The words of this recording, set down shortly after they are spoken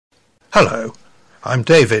Hello, I'm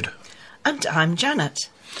David. And I'm Janet.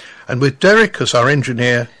 And with Derek as our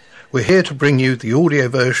engineer, we're here to bring you the audio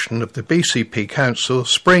version of the BCP Council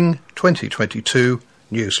Spring 2022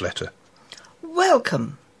 newsletter.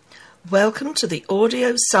 Welcome. Welcome to the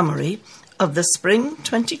audio summary of the Spring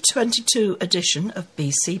 2022 edition of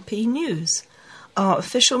BCP News, our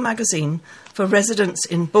official magazine for residents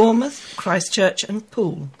in Bournemouth, Christchurch and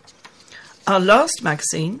Poole. Our last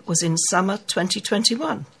magazine was in summer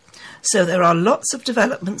 2021. So there are lots of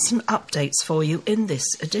developments and updates for you in this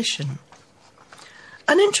edition.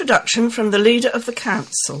 An introduction from the leader of the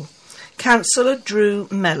council, Councillor Drew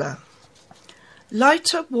Mellor.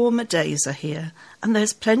 Lighter, warmer days are here, and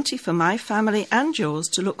there's plenty for my family and yours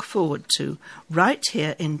to look forward to right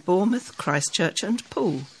here in Bournemouth, Christchurch and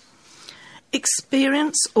Poole.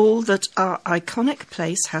 Experience all that our iconic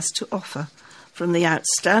place has to offer, from the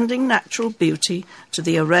outstanding natural beauty to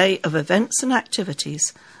the array of events and activities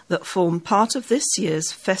that form part of this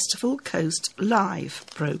year's Festival Coast Live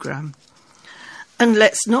programme. And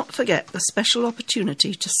let's not forget the special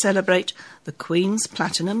opportunity to celebrate the Queen's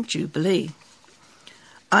Platinum Jubilee.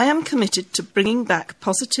 I am committed to bringing back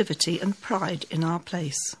positivity and pride in our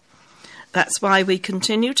place. That's why we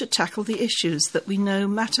continue to tackle the issues that we know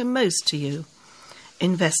matter most to you,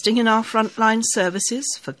 investing in our frontline services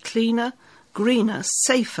for cleaner, greener,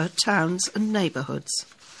 safer towns and neighbourhoods.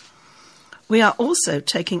 We are also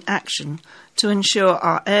taking action to ensure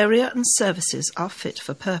our area and services are fit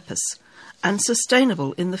for purpose and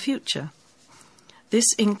sustainable in the future.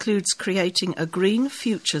 This includes creating a Green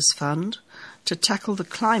Futures Fund to tackle the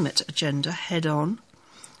climate agenda head-on,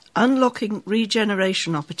 unlocking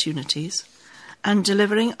regeneration opportunities, and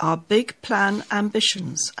delivering our big plan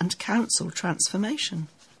ambitions and council transformation.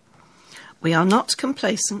 We are not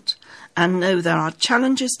complacent and know there are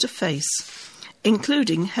challenges to face,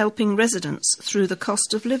 including helping residents through the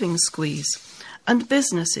cost of living squeeze and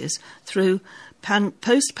businesses through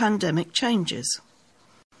post-pandemic changes.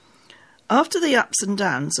 After the ups and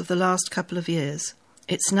downs of the last couple of years,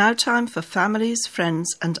 it's now time for families,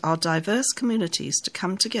 friends and our diverse communities to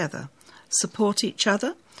come together, support each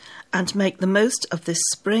other and make the most of this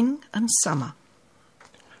spring and summer.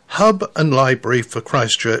 Hub and Library for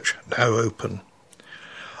Christchurch now open.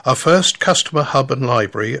 Our first customer hub and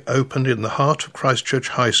library opened in the heart of Christchurch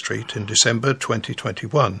High Street in December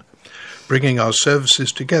 2021, bringing our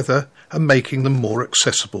services together and making them more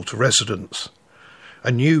accessible to residents. A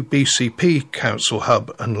new BCP Council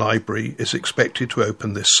hub and library is expected to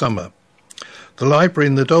open this summer. The library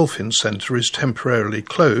in the Dolphin Centre is temporarily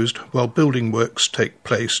closed while building works take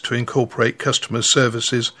place to incorporate customer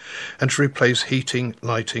services and to replace heating,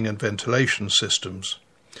 lighting and ventilation systems.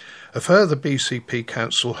 A further BCP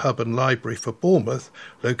Council hub and library for Bournemouth,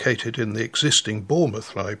 located in the existing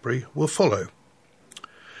Bournemouth Library, will follow.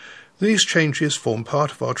 These changes form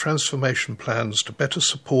part of our transformation plans to better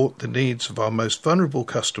support the needs of our most vulnerable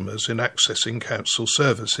customers in accessing council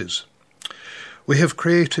services. We have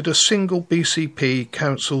created a single BCP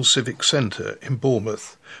Council Civic Centre in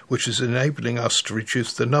Bournemouth, which is enabling us to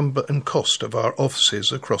reduce the number and cost of our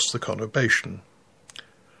offices across the conurbation.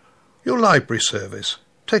 Your library service.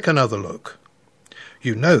 Take another look.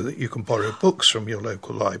 You know that you can borrow books from your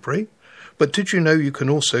local library, but did you know you can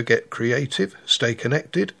also get creative, stay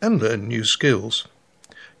connected and learn new skills?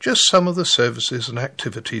 Just some of the services and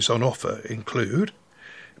activities on offer include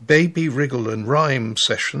baby wriggle and rhyme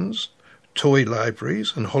sessions, toy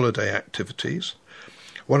libraries and holiday activities,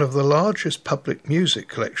 one of the largest public music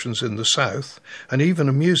collections in the south and even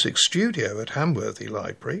a music studio at Hamworthy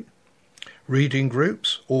Library, reading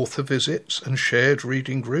groups, author visits and shared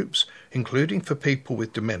reading groups, including for people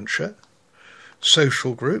with dementia,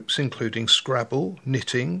 social groups including Scrabble,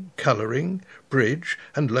 knitting, colouring, bridge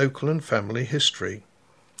and local and family history,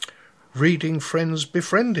 reading friends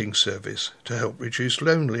befriending service to help reduce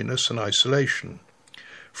loneliness and isolation,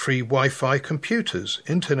 free Wi-Fi computers,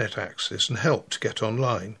 internet access and help to get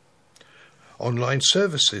online, online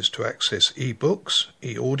services to access e-books,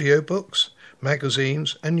 e-audiobooks,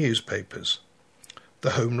 magazines and newspapers,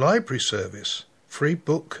 the home library service, free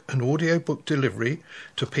book and audiobook delivery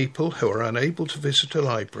to people who are unable to visit a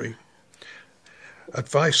library,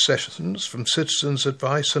 advice sessions from Citizens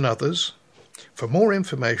Advice and others. For more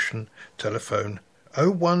information, telephone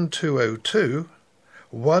 01202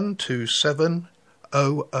 127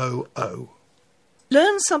 000.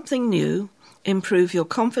 Learn something new, improve your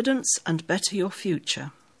confidence and better your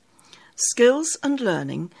future. Skills and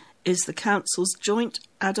Learning is the Council's joint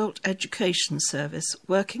adult education service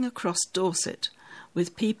working across Dorset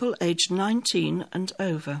with people aged 19 and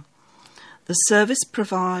over. The service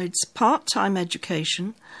provides part-time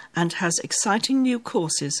education and has exciting new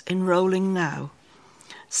courses enrolling now.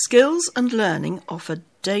 Skills and Learning offer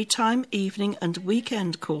daytime, evening and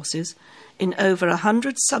weekend courses in over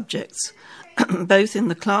 100 subjects, both in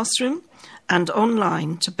the classroom and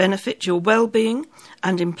online, to benefit your well-being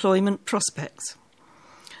and employment prospects.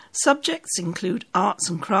 Subjects include arts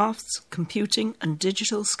and crafts, computing and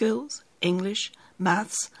digital skills, English,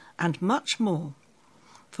 maths and much more.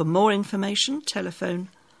 For more information, telephone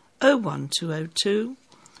 01202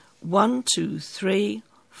 123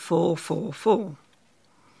 444.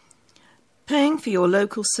 Paying for your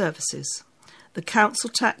local services. The council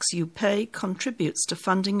tax you pay contributes to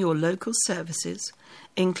funding your local services,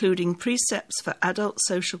 including precepts for adult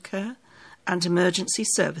social care and emergency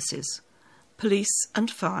services, police and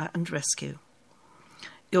fire and rescue.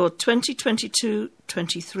 Your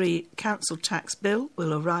 2022-23 council tax bill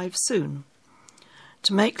will arrive soon.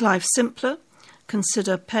 To make life simpler,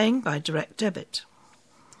 consider paying by direct debit.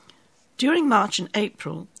 During March and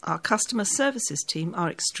April, our customer services team are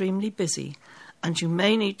extremely busy, and you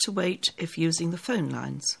may need to wait if using the phone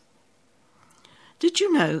lines. Did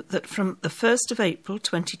you know that from the 1st of April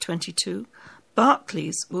 2022,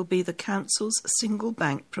 Barclays will be the council's single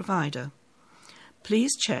bank provider?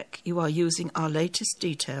 Please check you are using our latest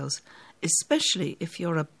details, especially if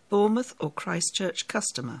you're a Bournemouth or Christchurch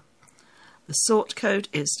customer. The sort code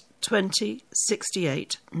is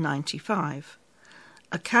 206895.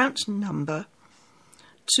 Account number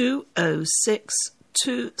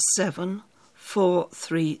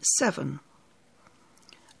 20627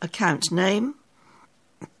 Account name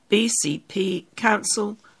BCP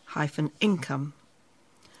Council-Income.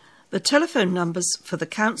 The telephone numbers for the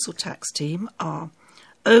council tax team are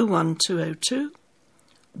 01202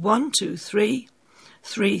 123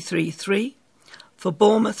 333 for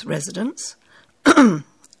Bournemouth residents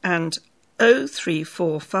and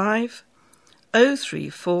 0345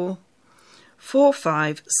 034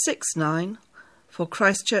 4569 for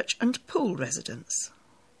Christchurch and Poole residents.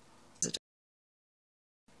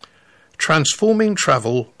 Transforming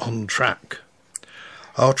Travel on Track.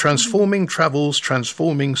 Our Transforming Travels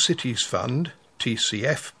Transforming Cities Fund,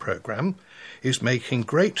 TCF programme, is making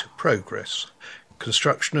great progress.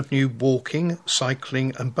 Construction of new walking,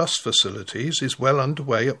 cycling and bus facilities is well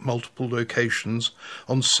underway at multiple locations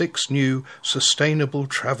on 6 new sustainable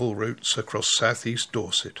travel routes across southeast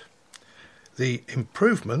Dorset. The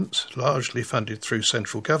improvements, largely funded through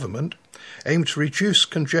central government, aim to reduce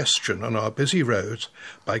congestion on our busy roads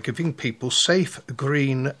by giving people safe,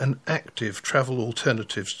 green and active travel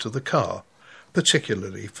alternatives to the car,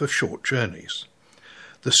 particularly for short journeys.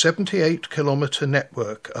 The 78-kilometre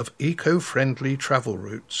network of eco-friendly travel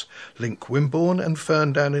routes link Wimborne and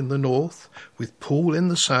Ferndown in the north with Poole in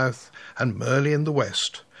the south and Merley in the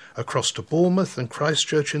west, across to Bournemouth and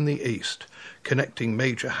Christchurch in the east, connecting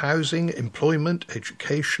major housing, employment,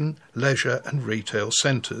 education, leisure and retail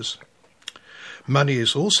centres. Money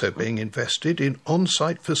is also being invested in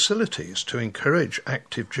on-site facilities to encourage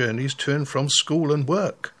active journeys to and from school and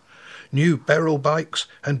work, new barrel bikes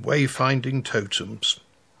and wayfinding totems.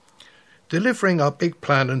 Delivering our big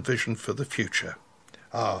plan and vision for the future.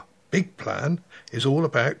 Our big plan is all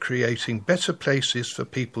about creating better places for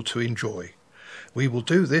people to enjoy. We will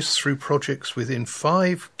do this through projects within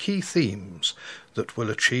 5 key themes that will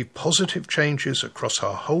achieve positive changes across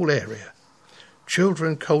our whole area.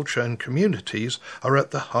 Children, culture and communities are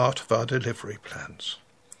at the heart of our delivery plans.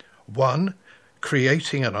 1.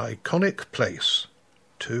 Creating an iconic place.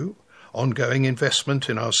 2. Ongoing investment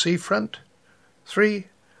in our seafront. 3.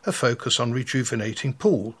 A focus on rejuvenating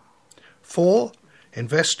Poole. 4.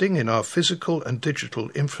 Investing in our physical and digital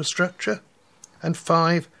infrastructure. And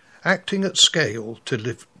 5. Acting at scale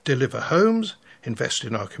to deliver homes, invest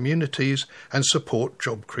in our communities and support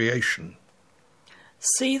job creation.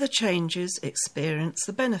 See the changes, experience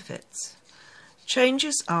the benefits.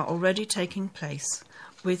 Changes are already taking place,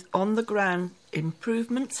 with on-the-ground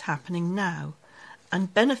improvements happening now,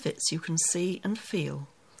 and benefits you can see and feel.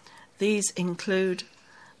 These include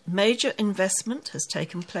major investment has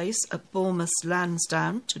taken place at Bournemouth's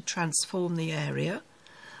Lansdowne to transform the area,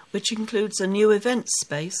 which includes a new event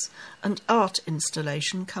space and art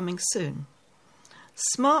installation coming soon.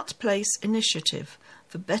 Smart Place Initiative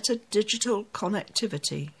for better digital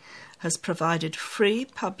connectivity has provided free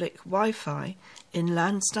public Wi-Fi in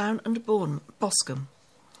Lansdowne and Boscombe.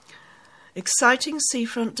 Exciting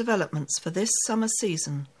seafront developments for this summer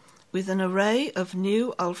season, with an array of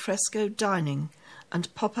new alfresco dining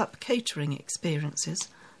and pop-up catering experiences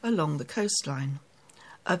along the coastline.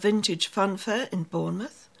 A vintage fun fair in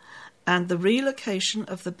Bournemouth, and the relocation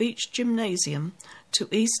of the beach gymnasium to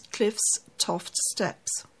East Cliff's Toft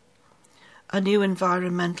Steps. A new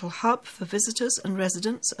environmental hub for visitors and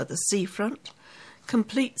residents at the seafront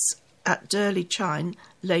completes at Durley Chine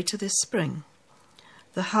later this spring.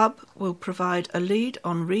 The hub will provide a lead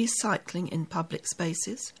on recycling in public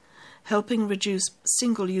spaces, helping reduce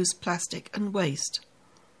single-use plastic and waste.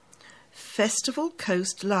 Festival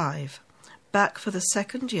Coast Live, back for the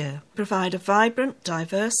second year, provide a vibrant,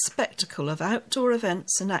 diverse spectacle of outdoor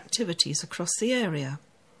events and activities across the area.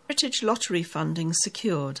 Heritage Lottery funding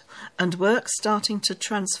secured and work starting to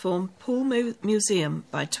transform Poole Museum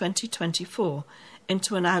by 2024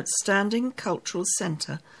 into an outstanding cultural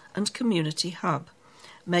centre and community hub,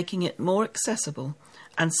 making it more accessible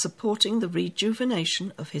and supporting the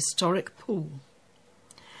rejuvenation of historic Poole.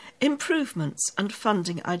 Improvements and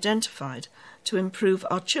funding identified to improve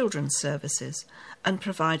our children's services and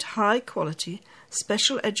provide high-quality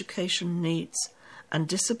special education needs and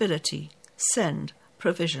disability SEND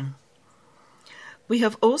provision. We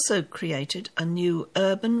have also created a new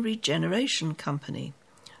urban regeneration company,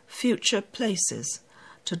 Future Places,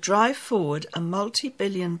 to drive forward a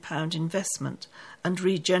multi-billion-pound investment and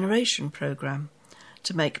regeneration programme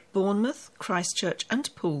to make Bournemouth, Christchurch and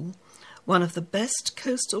Poole one of the best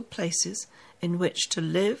coastal places in which to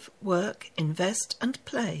live, work, invest and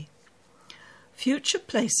play. Future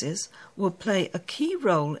Places will play a key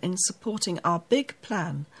role in supporting our big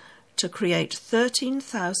plan to create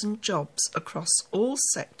 13,000 jobs across all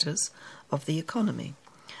sectors of the economy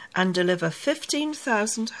and deliver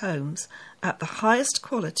 15,000 homes at the highest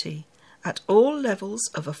quality at all levels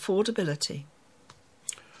of affordability.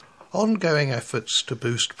 Ongoing efforts to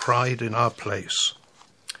boost pride in our place.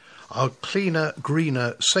 Our Cleaner,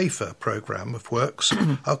 Greener, Safer programme of works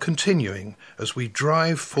are continuing as we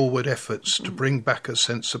drive forward efforts to bring back a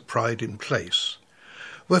sense of pride in place.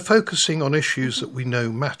 We're focusing on issues that we know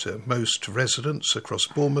matter most to residents across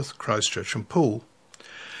Bournemouth, Christchurch and Poole.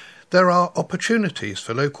 There are opportunities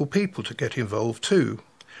for local people to get involved too,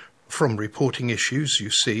 from reporting issues you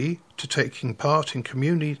see to taking part in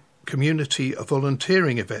community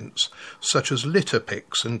volunteering events such as litter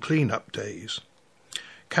picks and clean-up days.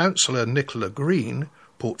 Councillor Nicola Green,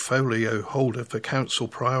 portfolio holder for Council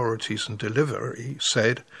Priorities and Delivery,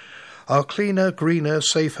 said, "Our Cleaner, Greener,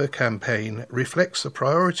 Safer campaign reflects the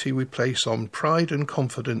priority we place on pride and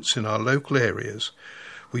confidence in our local areas.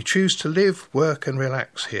 We choose to live, work and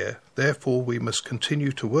relax here, therefore we must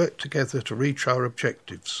continue to work together to reach our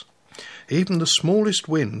objectives. Even the smallest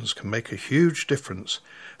wins can make a huge difference,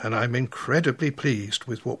 and I'm incredibly pleased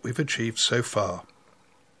with what we've achieved so far."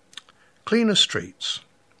 Cleaner streets.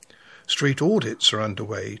 Street audits are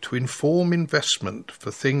underway to inform investment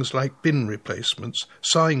for things like bin replacements,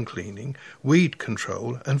 sign cleaning, weed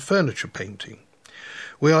control and furniture painting.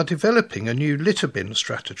 We are developing a new litter bin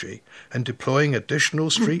strategy and deploying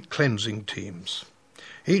additional street cleansing teams.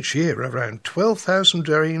 Each year around 12,000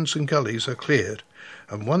 drains and gullies are cleared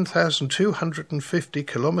and 1,250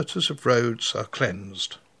 kilometres of roads are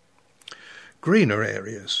cleansed. Greener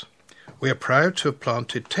areas. We are proud to have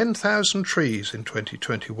planted 10,000 trees in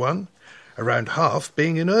 2021, around half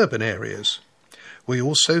being in urban areas. We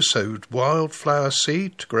also sowed wildflower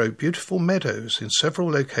seed to grow beautiful meadows in several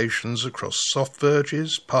locations across soft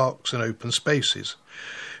verges, parks and open spaces,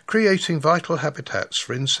 creating vital habitats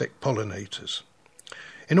for insect pollinators.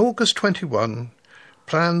 In August 21,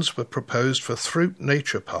 plans were proposed for Thrute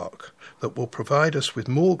Nature Park that will provide us with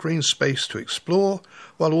more green space to explore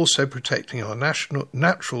while also protecting our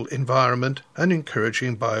natural environment and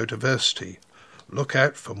encouraging biodiversity. Look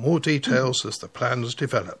out for more details as the plans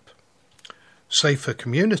develop. Safer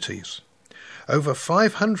communities. Over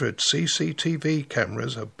 500 CCTV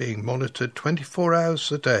cameras are being monitored 24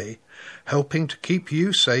 hours a day, helping to keep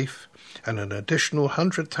you safe, and an additional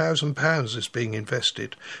 £100,000 is being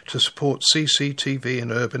invested to support CCTV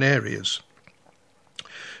in urban areas.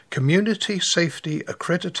 Community Safety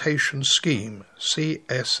Accreditation Scheme,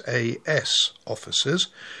 CSAS officers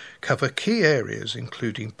cover key areas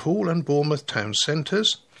including Poole and Bournemouth town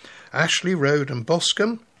centres, Ashley Road and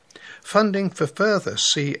Boscombe. Funding for further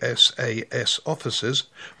CSAS officers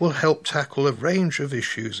will help tackle a range of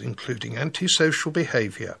issues including antisocial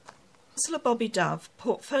behaviour. Councillor Bobby Dove,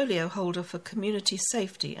 portfolio holder for Community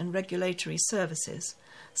Safety and Regulatory Services,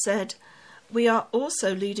 said, "We are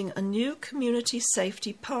also leading a new community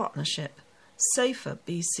safety partnership, Safer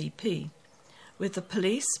BCP, with the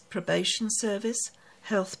Police, Probation Service,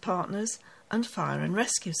 Health Partners and Fire and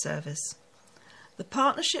Rescue Service. The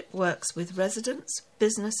partnership works with residents,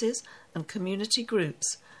 businesses and community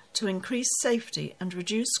groups to increase safety and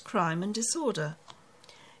reduce crime and disorder.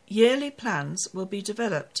 Yearly plans will be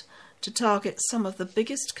developed to target some of the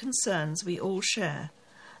biggest concerns we all share,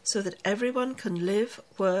 so that everyone can live,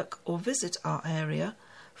 work or visit our area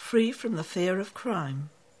free from the fear of crime.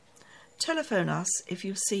 Telephone us if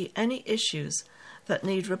you see any issues that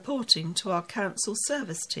need reporting to our council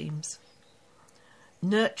service teams.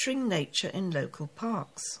 Nurturing nature in local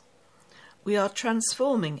parks. We are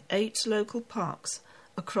transforming 8 local parks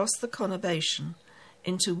across the conurbation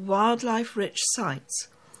into wildlife-rich sites,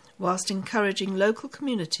 whilst encouraging local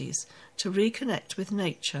communities to reconnect with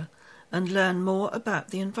nature and learn more about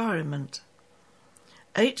the environment.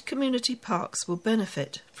 8 community parks will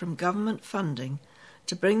benefit from government funding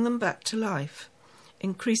to bring them back to life,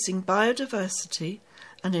 increasing biodiversity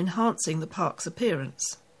and enhancing the park's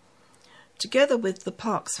appearance. Together with the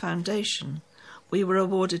Parks Foundation, we were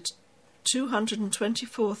awarded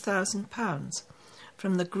 £224,000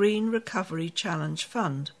 from the Green Recovery Challenge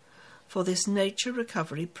Fund for this nature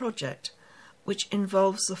recovery project, which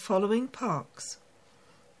involves the following parks: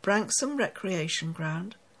 Branksome Recreation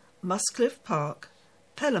Ground, Muscliffe Park,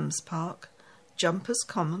 Pelhams Park, Jumpers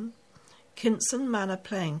Common, Kinson Manor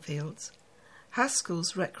Playing Fields,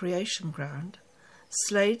 Haskell's Recreation Ground,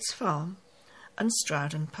 Slades Farm and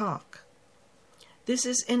Stroughton Park. This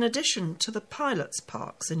is in addition to the Pilots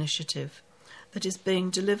Parks initiative that is being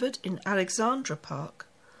delivered in Alexandra Park,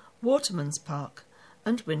 Waterman's Park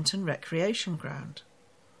and Winton Recreation Ground.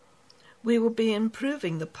 We will be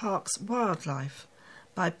improving the park's wildlife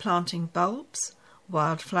by planting bulbs,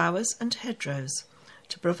 wildflowers and hedgerows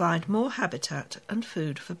to provide more habitat and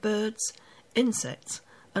food for birds, insects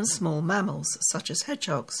and small mammals such as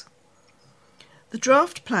hedgehogs. The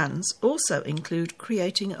draft plans also include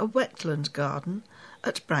creating a wetland garden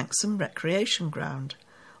at Branksome Recreation Ground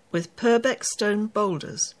with Purbeck stone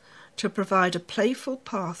boulders to provide a playful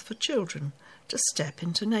path for children to step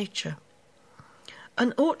into nature.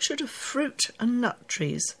 An orchard of fruit and nut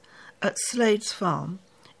trees at Slades Farm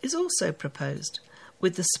is also proposed,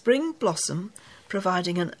 with the spring blossom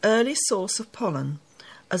providing an early source of pollen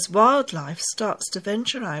as wildlife starts to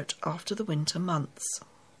venture out after the winter months.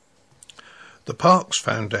 The Parks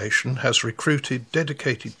Foundation has recruited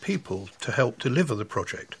dedicated people to help deliver the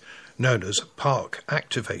project, known as Park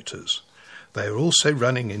Activators. They are also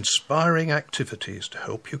running inspiring activities to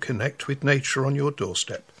help you connect with nature on your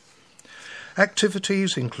doorstep.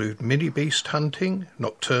 Activities include mini beast hunting,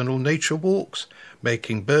 nocturnal nature walks,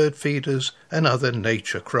 making bird feeders and other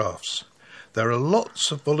nature crafts. There are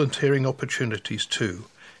lots of volunteering opportunities too,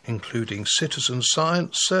 including citizen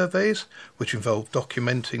science surveys, which involve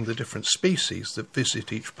documenting the different species that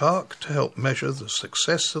visit each park to help measure the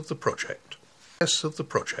success of the project.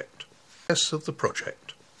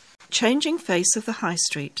 Changing face of the High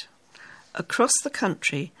Street. Across the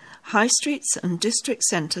country, high streets and district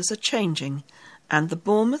centres are changing, and the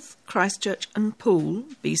Bournemouth, Christchurch and Poole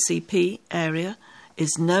BCP area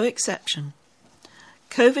is no exception.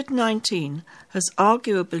 COVID-19 has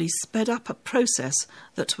arguably sped up a process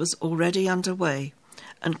that was already underway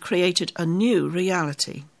and created a new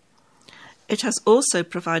reality. It has also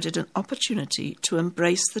provided an opportunity to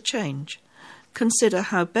embrace the change, consider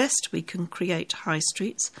how best we can create high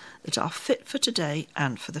streets that are fit for today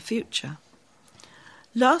and for the future.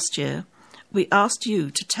 Last year, we asked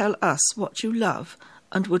you to tell us what you love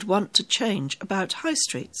and would want to change about high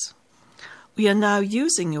streets. We are now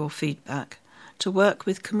using your feedback to work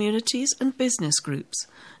with communities and business groups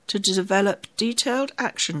to develop detailed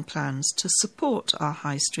action plans to support our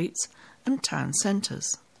high streets and town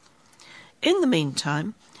centres. In the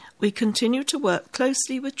meantime, we continue to work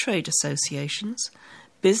closely with trade associations,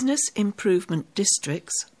 business improvement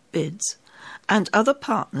districts, BIDs, and other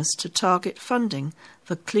partners to target funding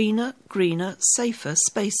for cleaner, greener, safer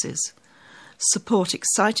spaces, support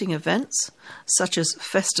exciting events such as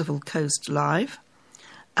Festival Coast Live,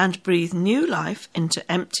 and breathe new life into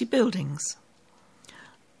empty buildings.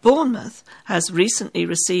 Bournemouth has recently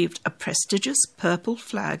received a prestigious Purple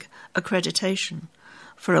Flag accreditation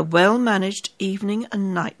for a well-managed evening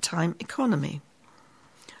and nighttime economy.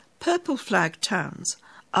 Purple Flag towns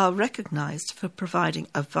are recognised for providing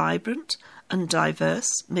a vibrant and diverse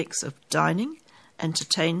mix of dining,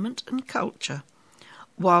 entertainment and culture,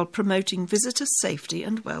 while promoting visitor safety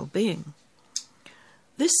and well-being.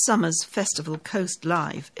 This summer's Festival Coast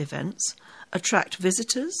Live events attract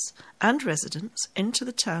visitors and residents into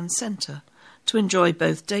the town centre to enjoy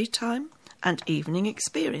both daytime and evening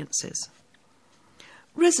experiences.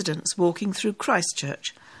 Residents walking through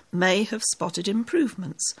Christchurch may have spotted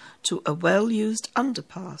improvements to a well-used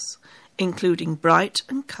underpass, including bright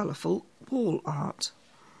and colourful wall art.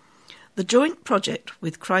 The joint project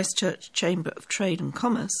with Christchurch Chamber of Trade and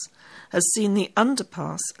Commerce has seen the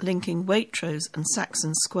underpass linking Waitrose and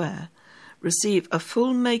Saxon Square receive a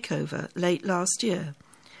full makeover late last year,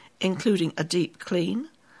 including a deep clean,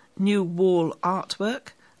 new wall artwork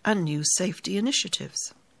and new safety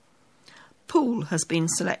initiatives. Poole has been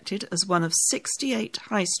selected as one of 68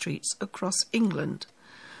 high streets across England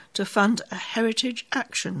to fund a heritage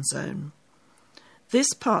action zone.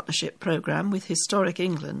 This partnership programme with Historic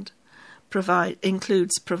England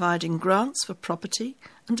includes providing grants for property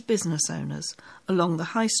and business owners along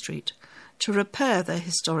the high street to repair their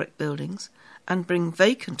historic buildings and bring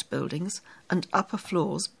vacant buildings and upper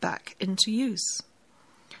floors back into use.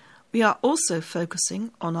 We are also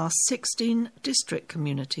focusing on our 16 district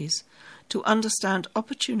communities to understand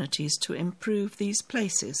opportunities to improve these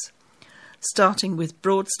places, starting with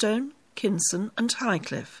Broadstone, Kinson and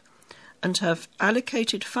Highcliffe, and have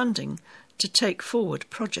allocated funding to take forward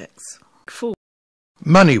projects.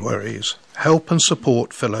 Money worries, help and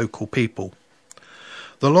support for local people.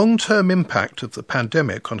 The long-term impact of the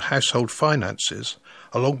pandemic on household finances,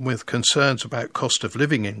 along with concerns about cost of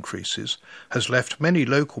living increases, has left many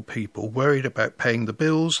local people worried about paying the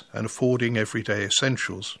bills and affording everyday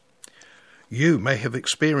essentials. You may have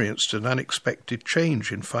experienced an unexpected change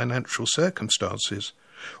in financial circumstances,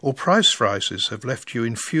 or price rises have left you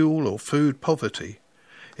in fuel or food poverty.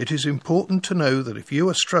 It is important to know that if you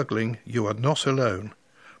are struggling, you are not alone,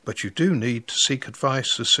 but you do need to seek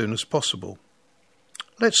advice as soon as possible.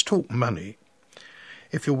 Let's talk money.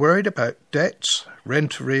 If you're worried about debts,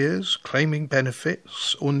 rent arrears, claiming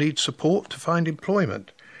benefits, or need support to find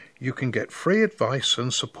employment, you can get free advice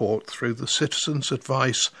and support through the Citizens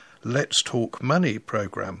Advice Let's Talk Money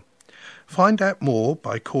programme. Find out more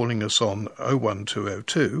by calling us on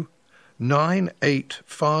 01202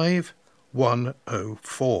 985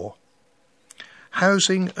 104.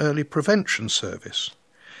 Housing Early Prevention Service.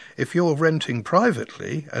 If you're renting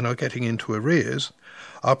privately and are getting into arrears,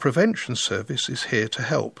 our prevention service is here to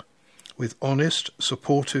help, with honest,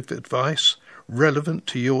 supportive advice relevant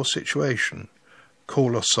to your situation.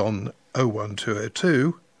 Call us on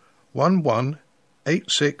 01202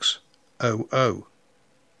 118600.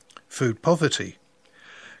 Food poverty.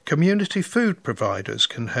 Community food providers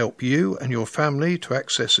can help you and your family to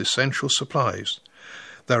access essential supplies.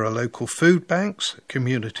 There are local food banks,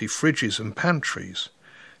 community fridges and pantries.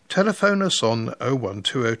 Telephone us on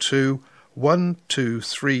 01202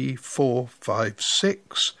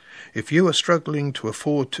 123456 if you are struggling to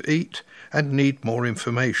afford to eat and need more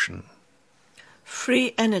information.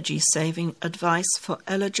 Free energy saving advice for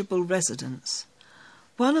eligible residents.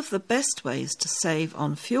 One of the best ways to save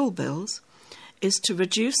on fuel bills is to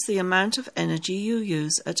reduce the amount of energy you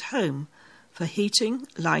use at home for heating,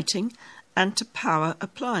 lighting, and to power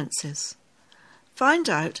appliances. Find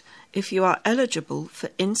out if you are eligible for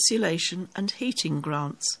insulation and heating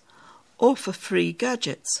grants, or for free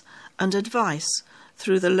gadgets and advice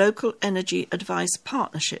through the local Energy Advice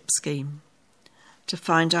Partnership Scheme. To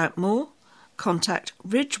find out more, contact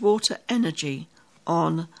Ridgewater Energy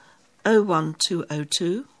on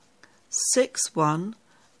 01202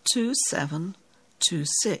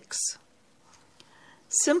 612726.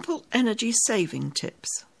 Simple energy saving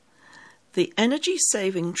tips. The Energy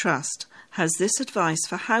Saving Trust has this advice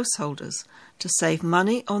for householders to save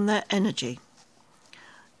money on their energy.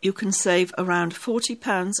 You can save around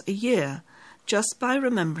 £40 a year just by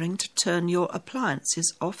remembering to turn your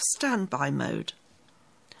appliances off standby mode.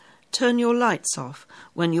 Turn your lights off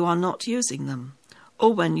when you are not using them,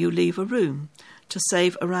 or when you leave a room, to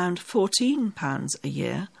save around £14 a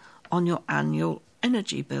year on your annual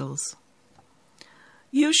energy bills.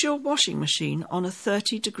 Use your washing machine on a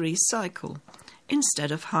 30-degree cycle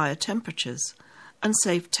instead of higher temperatures and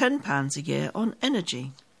save £10 a year on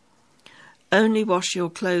energy. Only wash your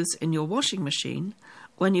clothes in your washing machine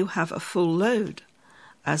when you have a full load,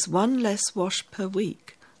 as one less wash per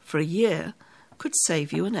week for a year could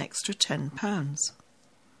save you an extra £10.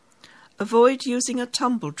 Avoid using a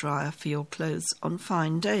tumble dryer for your clothes on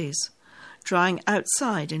fine days. Drying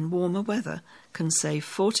outside in warmer weather can save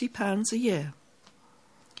 £40 a year.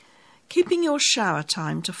 Keeping your shower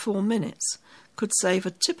time to 4 minutes could save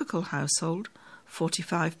a typical household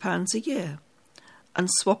 £45 a year, and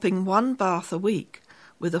swapping one bath a week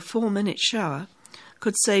with a 4-minute shower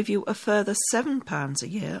could save you a further £7 a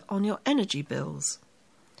year on your energy bills.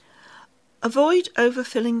 Avoid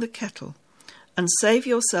overfilling the kettle and save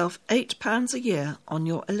yourself £8 a year on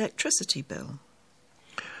your electricity bill.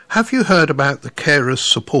 Have you heard about the Carers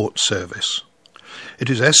Support Service? It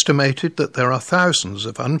is estimated that there are thousands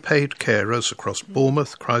of unpaid carers across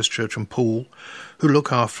Bournemouth, Christchurch and Poole who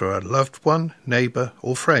look after a loved one, neighbour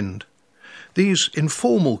or friend. These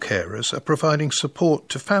informal carers are providing support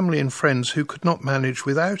to family and friends who could not manage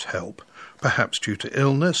without help, perhaps due to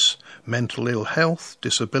illness, mental ill health,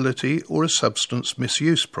 disability, or a substance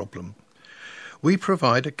misuse problem. We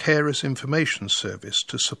provide a carers information service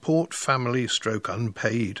to support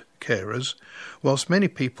family/unpaid carers. Whilst many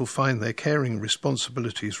people find their caring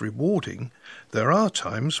responsibilities rewarding, there are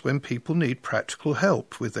times when people need practical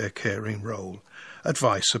help with their caring role,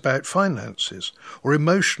 advice about finances, or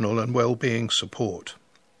emotional and well-being support.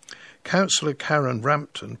 Councillor Karen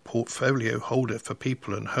Rampton, portfolio holder for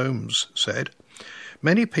People and Homes, said,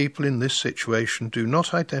 "Many people in this situation do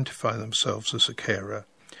not identify themselves as a carer.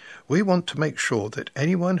 We want to make sure that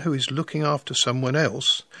anyone who is looking after someone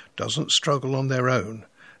else doesn't struggle on their own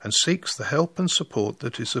and seeks the help and support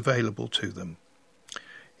that is available to them."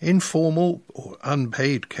 Informal or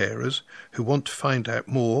unpaid carers who want to find out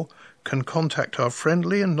more can contact our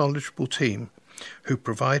friendly and knowledgeable team who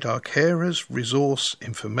provide our Carers Resource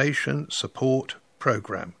Information Support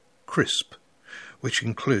Programme, CRISP, which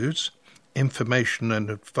includes information and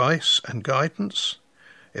advice and guidance,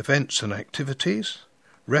 events and activities,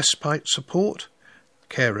 respite support,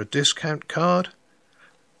 carer discount card.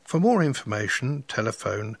 For more information,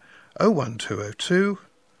 telephone 01202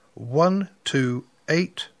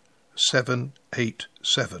 128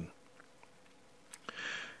 787.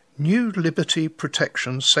 New liberty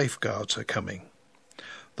protection safeguards are coming.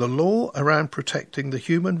 The law around protecting the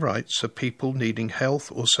human rights of people needing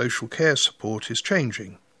health or social care support is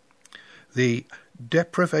changing. The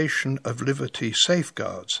Deprivation of Liberty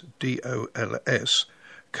Safeguards, DOLS,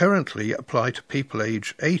 currently apply to people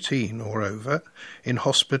aged 18 or over in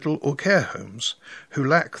hospital or care homes who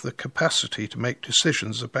lack the capacity to make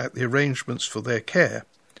decisions about the arrangements for their care.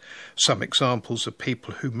 Some examples of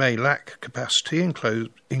people who may lack capacity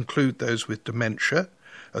include those with dementia,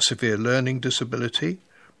 a severe learning disability,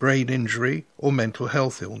 brain injury, or mental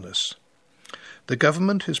health illness. The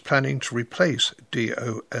government is planning to replace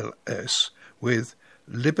DOLS with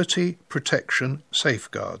Liberty Protection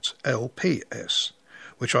Safeguards, LPS,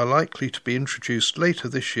 which are likely to be introduced later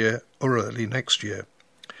this year or early next year.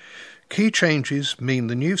 Key changes mean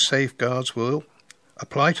the new safeguards will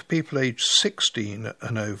apply to people aged 16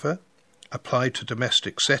 and over, apply to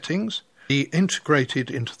domestic settings, be integrated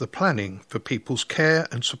into the planning for people's care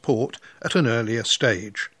and support at an earlier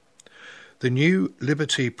stage. The new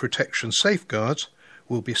Liberty Protection Safeguards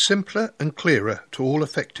will be simpler and clearer to all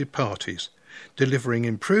affected parties, delivering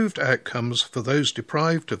improved outcomes for those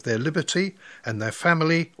deprived of their liberty and their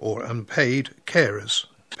family or unpaid carers.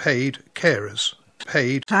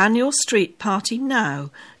 Plan your street party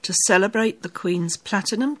now to celebrate the Queen's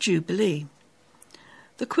Platinum Jubilee.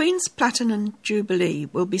 The Queen's Platinum Jubilee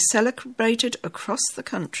will be celebrated across the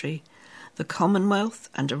country, the Commonwealth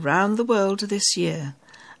and around the world this year,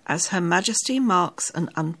 as Her Majesty marks an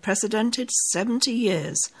unprecedented 70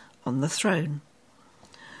 years on the throne.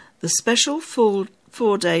 The special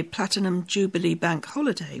four-day Platinum Jubilee Bank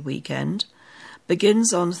Holiday weekend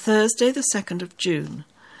begins on Thursday the 2nd of June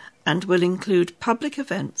and will include public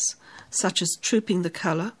events such as Trooping the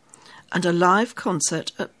Colour and a live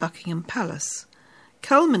concert at Buckingham Palace,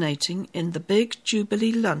 culminating in the big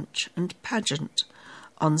Jubilee lunch and pageant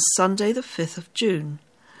on Sunday the 5th of June,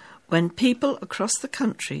 when people across the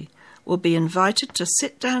country will be invited to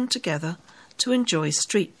sit down together to enjoy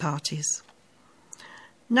street parties.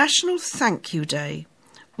 National Thank You Day,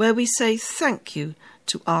 where we say thank you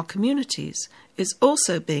to our communities, is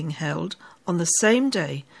also being held on the same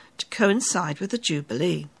day to coincide with the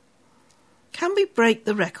Jubilee. Can we break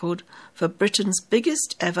the record for Britain's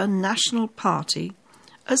biggest ever national party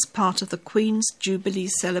as part of the Queen's Jubilee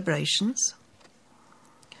celebrations?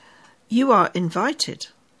 You are invited.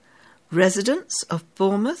 Residents of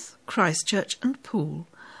Bournemouth, Christchurch and Poole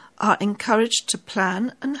are encouraged to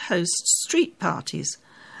plan and host street parties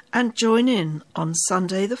and join in on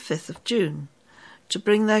Sunday the 5th of June to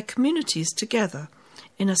bring their communities together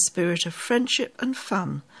in a spirit of friendship and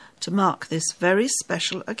fun to mark this very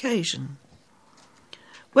special occasion.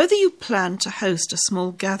 Whether you plan to host a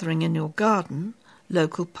small gathering in your garden,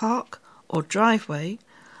 local park or driveway,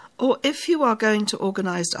 or if you are going to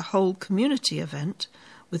organise a whole community event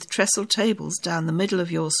with trestle tables down the middle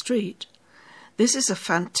of your street, this is a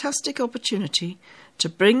fantastic opportunity to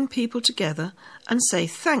bring people together and say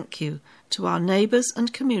thank you to our neighbours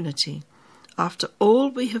and community after all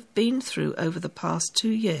we have been through over the past 2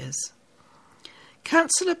 years.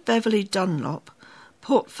 Councillor Beverley Dunlop,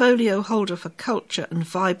 portfolio holder for Culture and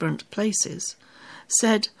Vibrant Places,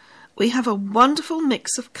 said, "We have a wonderful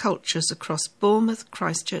mix of cultures across Bournemouth,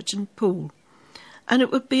 Christchurch and Poole, and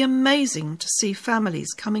it would be amazing to see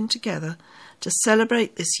families coming together to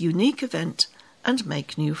celebrate this unique event and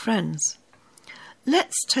make new friends.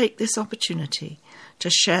 Let's take this opportunity to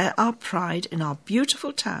share our pride in our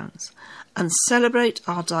beautiful towns and celebrate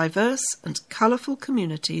our diverse and colourful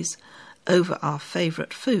communities over our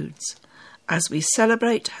favourite foods as we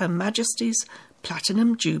celebrate Her Majesty's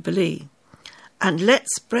Platinum Jubilee. And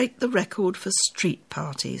let's break the record for street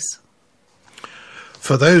parties.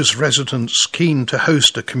 For those residents keen to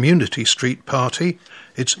host a community street party,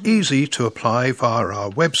 it's easy to apply via our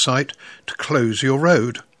website to close your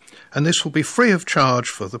road, and this will be free of charge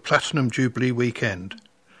for the Platinum Jubilee weekend.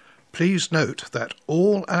 Please note that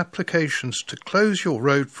all applications to close your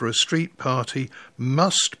road for a street party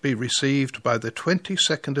must be received by the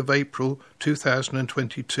 22nd of April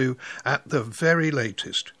 2022 at the very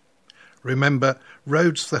latest. Remember,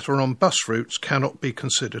 roads that are on bus routes cannot be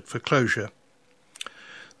considered for closure.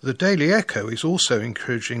 The Daily Echo is also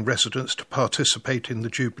encouraging residents to participate in the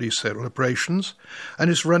Jubilee celebrations and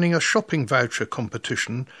is running a shopping voucher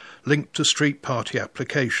competition linked to street party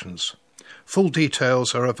applications. Full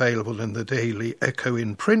details are available in the Daily Echo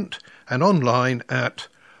in print and online at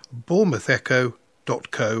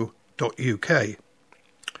bournemouthecho.co.uk.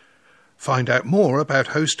 Find out more about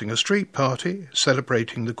hosting a street party,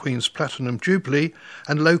 celebrating the Queen's Platinum Jubilee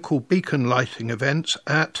and local beacon lighting events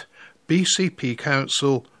at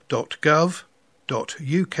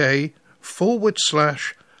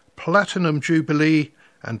bcpcouncil.gov.uk/Platinum Jubilee,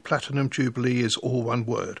 and Platinum Jubilee is all one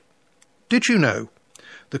word. Did you know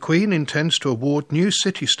the Queen intends to award new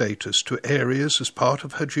city status to areas as part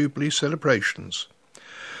of her Jubilee celebrations?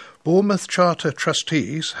 Bournemouth Charter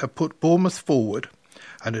trustees have put Bournemouth forward,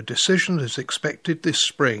 and a decision is expected this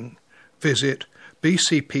spring. Visit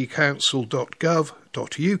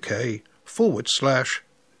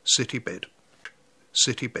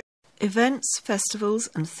bcpcouncil.gov.uk/citybid. Events, festivals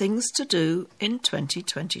and things to do in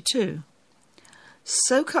 2022.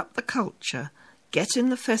 Soak up the culture, get in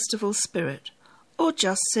the festival spirit, or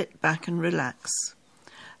just sit back and relax.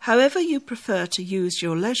 However you prefer to use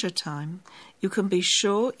your leisure time, you can be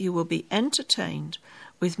sure you will be entertained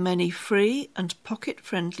with many free and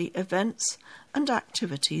pocket-friendly events and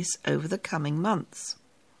activities over the coming months.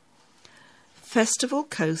 Festival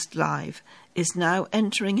Coast Live is now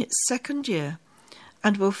entering its second year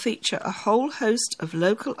and will feature a whole host of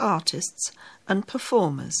local artists and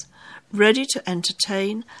performers ready to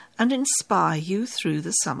entertain and inspire you through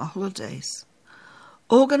the summer holidays.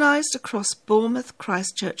 Organised across Bournemouth,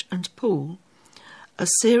 Christchurch and Poole, a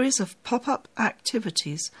series of pop-up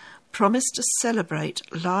activities promise to celebrate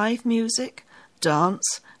live music,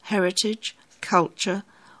 dance, heritage, culture,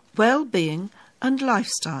 well-being and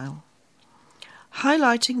lifestyle.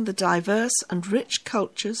 Highlighting the diverse and rich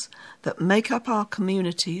cultures that make up our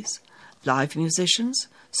communities, live musicians,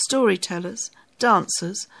 storytellers,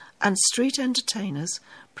 dancers and street entertainers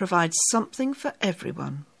provide something for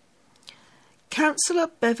everyone. Councillor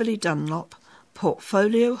Beverly Dunlop,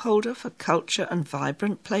 portfolio holder for Culture and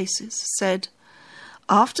Vibrant Places, said,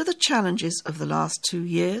 "After the challenges of the last 2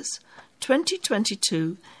 years,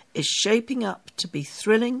 2022 is shaping up to be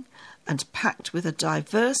thrilling and packed with a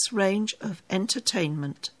diverse range of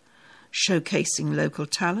entertainment, showcasing local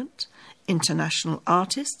talent, international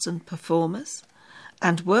artists and performers,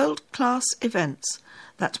 and world-class events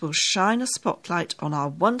that will shine a spotlight on our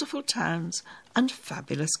wonderful towns and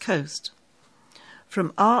fabulous coast.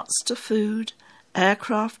 From arts to food,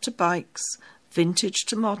 aircraft to bikes, vintage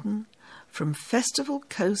to modern, from Festival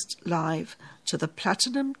Coast Live to the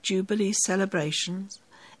Platinum Jubilee celebrations,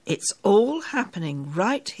 it's all happening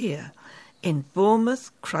right here in Bournemouth,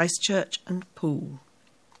 Christchurch and Poole."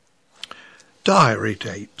 Diary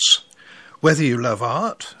dates. Whether you love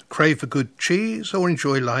art, crave a good cheese or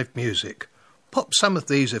enjoy live music, pop some of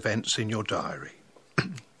these events in your diary.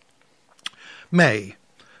 May,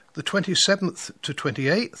 the 27th to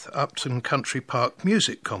 28th, Upton Country Park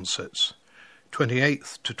Music Concerts.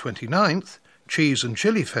 28th to 29th, Cheese and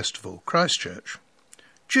Chili Festival, Christchurch.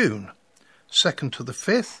 June, 2nd to the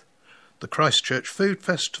 5th, the Christchurch Food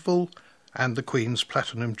Festival and the Queen's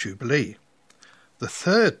Platinum Jubilee. The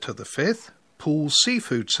 3rd to the 5th, Poole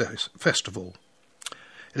Seafood Festival.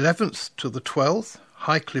 11th to the 12th,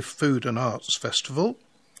 Highcliffe Food and Arts Festival.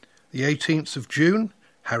 The 18th of June,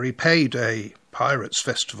 Harry Pay Day, Pirates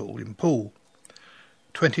Festival in Poole.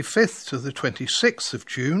 25th to the 26th of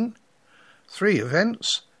June, 3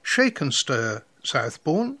 events, Shake and Stir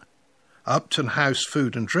Southbourne, Upton House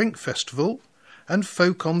Food and Drink Festival and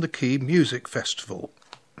Folk on the Quay Music Festival.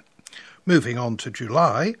 Moving on to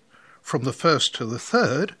July, from the 1st to the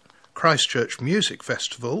 3rd, Christchurch Music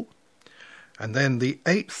Festival, and then the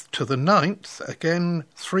 8th to the 9th, again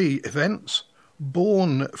 3 events,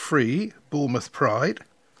 Born Free, Bournemouth Pride,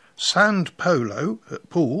 Sand Polo at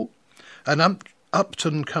Poole, and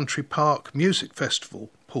Upton Country Park Music Festival,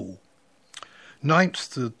 Poole.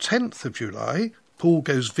 9th to the 10th of July, Poole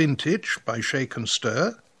Goes Vintage by Shake and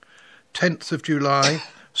Stir. 10th of July,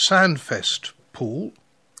 Sandfest, Poole.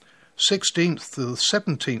 16th to the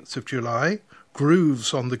 17th of July,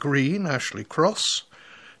 Grooves on the Green, Ashley Cross.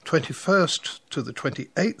 21st to the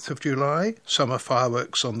 28th of July, Summer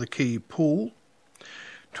Fireworks on the Quay, Poole.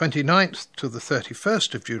 29th to the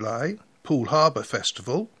 31st of July, Poole Harbour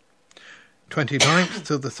Festival. 29th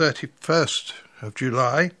to the 31st of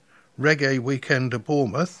July, Reggae Weekend at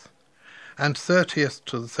Bournemouth. And 30th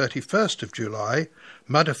to the 31st of July,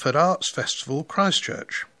 Mudderford Arts Festival,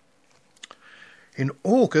 Christchurch. In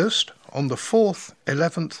August, on the 4th,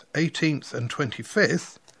 11th, 18th and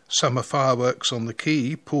 25th, Summer Fireworks on the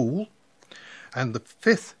Quay, Poole, and the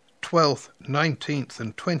 5th, 12th, 19th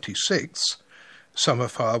and 26th, Summer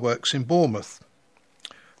Fireworks in Bournemouth.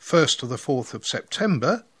 1st to the 4th of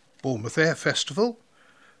September, Bournemouth Air Festival.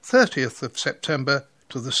 30th of September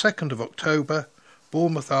to the 2nd of October,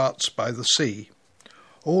 Bournemouth Arts by the Sea.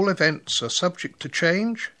 All events are subject to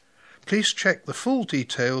change. Please check the full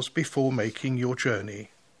details before making your journey.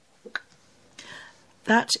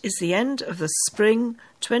 That is the end of the Spring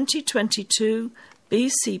 2022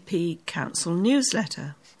 BCP Council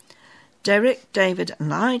newsletter. Derek, David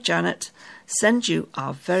and I, Janet, send you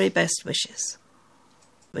our very best wishes.